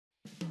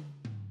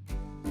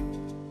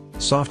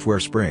Software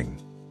Spring.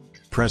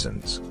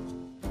 Presence.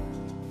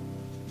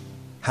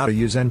 How to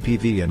use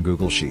NPV in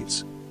Google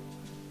Sheets.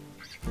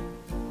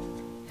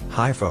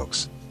 Hi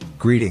folks.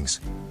 Greetings.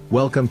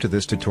 Welcome to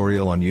this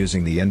tutorial on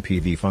using the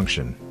NPV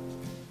function.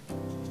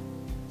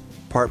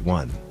 Part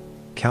 1.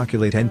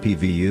 Calculate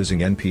NPV using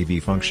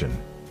NPV function.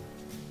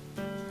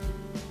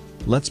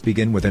 Let's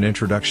begin with an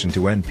introduction to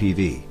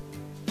NPV.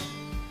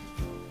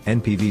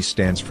 NPV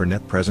stands for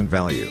net present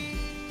value.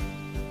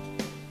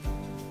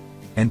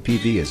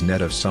 NPV is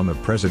net of sum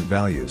of present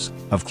values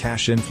of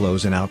cash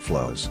inflows and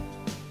outflows.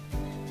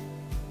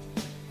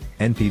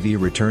 NPV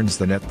returns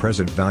the net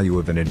present value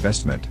of an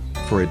investment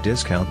for a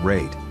discount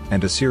rate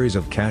and a series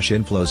of cash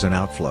inflows and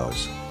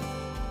outflows.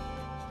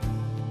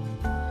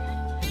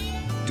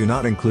 Do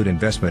not include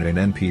investment in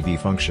NPV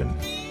function.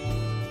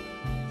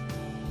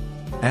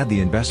 Add the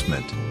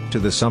investment to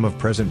the sum of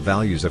present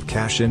values of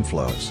cash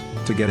inflows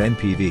to get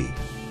NPV.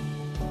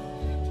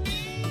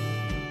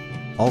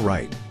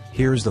 Alright,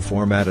 here's the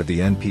format of the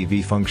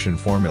NPV function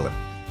formula.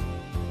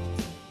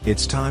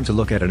 It's time to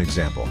look at an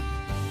example.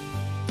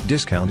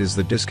 Discount is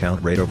the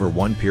discount rate over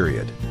one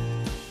period.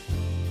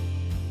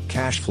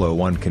 Cash flow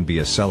 1 can be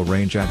a cell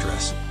range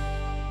address.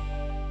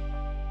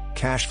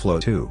 Cash flow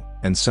 2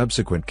 and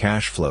subsequent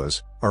cash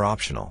flows are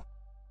optional.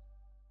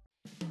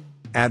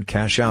 Add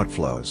cash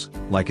outflows,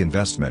 like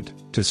investment,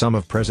 to sum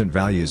of present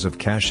values of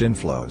cash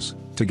inflows,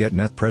 to get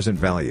net present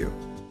value.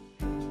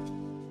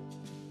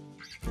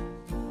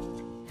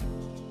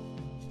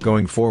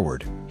 Going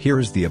forward, here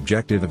is the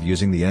objective of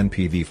using the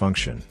NPV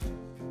function.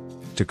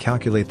 To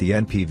calculate the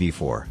NPV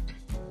for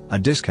a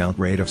discount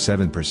rate of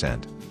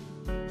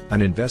 7%,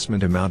 an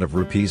investment amount of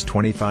Rs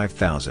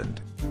 25,000,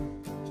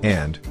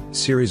 and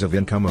series of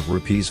income of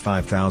Rs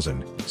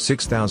 5,000,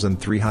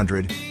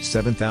 6,300,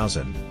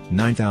 7,000,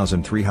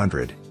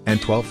 9,300,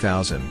 and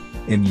 12,000,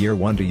 in year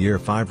 1 to year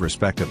 5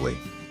 respectively.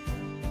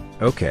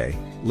 Okay,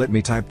 let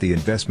me type the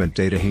investment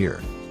data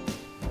here.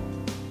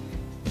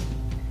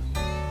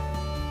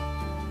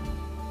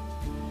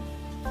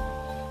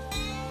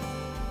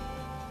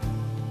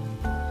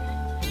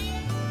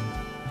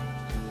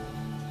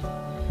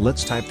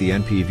 Let's type the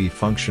NPV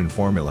function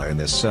formula in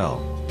this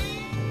cell.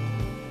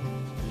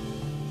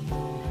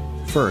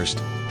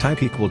 First,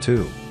 type equal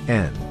to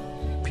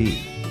NP.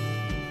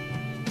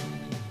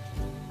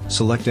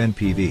 Select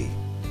NPV.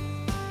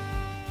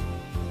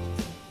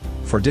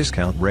 For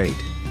discount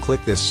rate,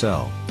 click this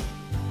cell.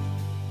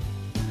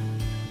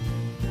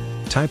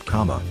 Type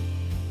comma.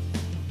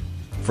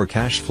 For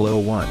cash flow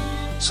 1,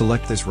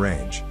 select this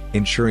range,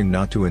 ensuring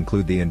not to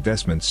include the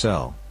investment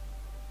cell.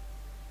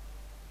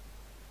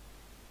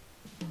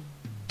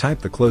 Type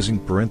the closing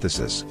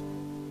parenthesis.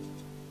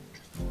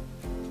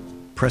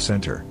 Press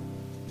Enter.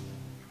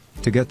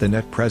 To get the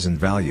net present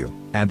value,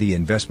 add the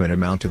investment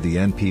amount to the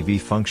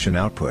NPV function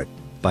output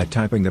by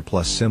typing the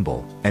plus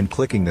symbol and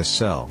clicking this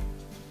cell.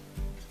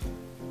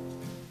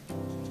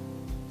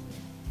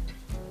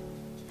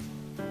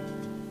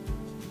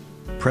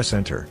 Press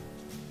Enter.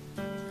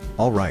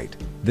 Alright,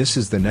 this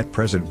is the net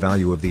present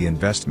value of the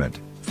investment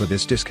for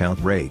this discount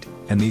rate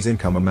and these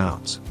income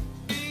amounts.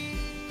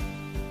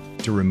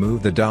 To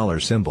remove the dollar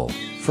symbol,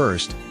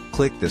 first,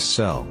 click this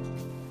cell.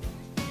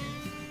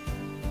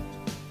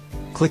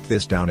 Click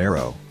this down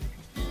arrow.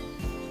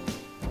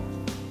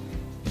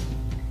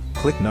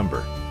 Click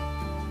number.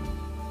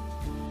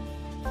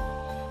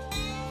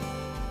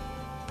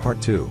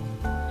 Part 2.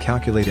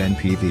 Calculate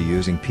NPV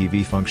using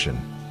PV function.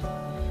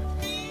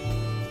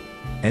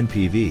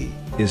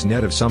 NPV is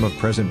net of sum of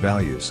present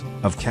values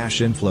of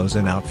cash inflows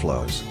and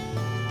outflows.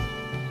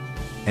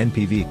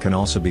 NPV can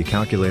also be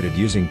calculated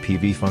using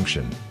PV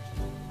function.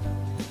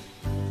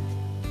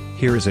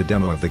 Here is a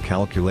demo of the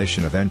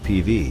calculation of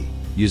NPV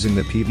using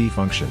the PV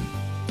function.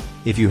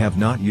 If you have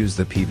not used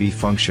the PV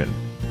function,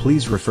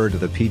 please refer to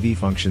the PV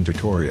function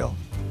tutorial.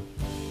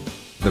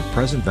 The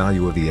present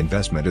value of the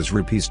investment is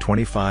Rs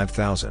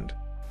 25,000.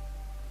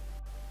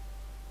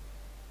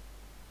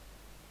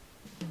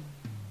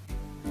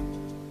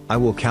 I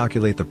will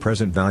calculate the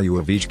present value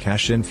of each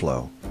cash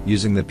inflow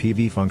using the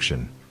PV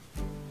function.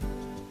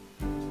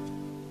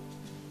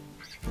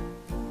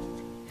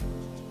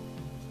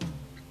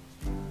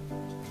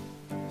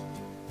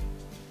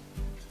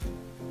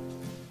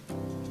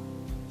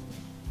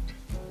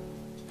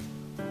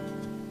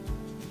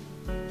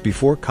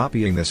 Before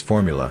copying this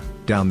formula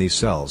down these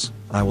cells,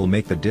 I will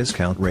make the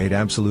discount rate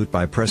absolute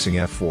by pressing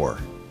F4.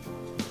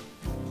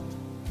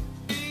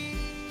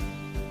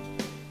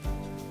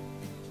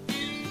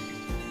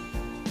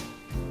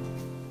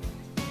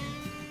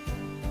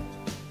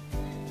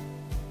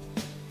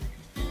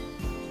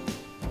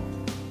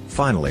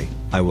 Finally,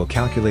 I will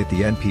calculate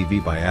the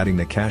NPV by adding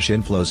the cash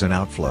inflows and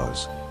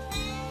outflows.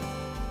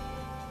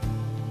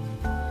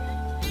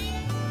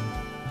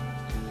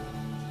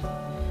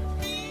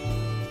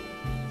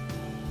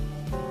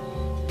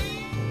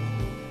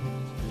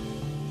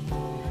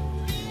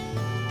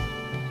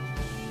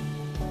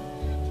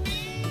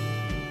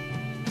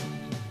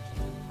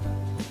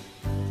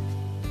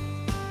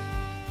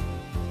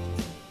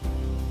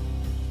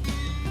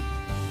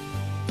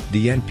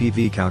 The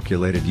NPV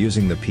calculated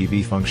using the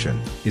PV function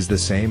is the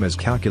same as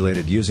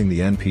calculated using the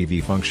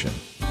NPV function.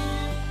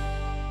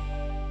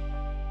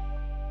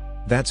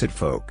 That's it,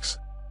 folks.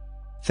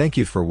 Thank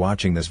you for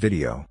watching this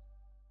video.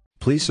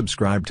 Please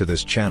subscribe to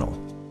this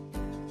channel.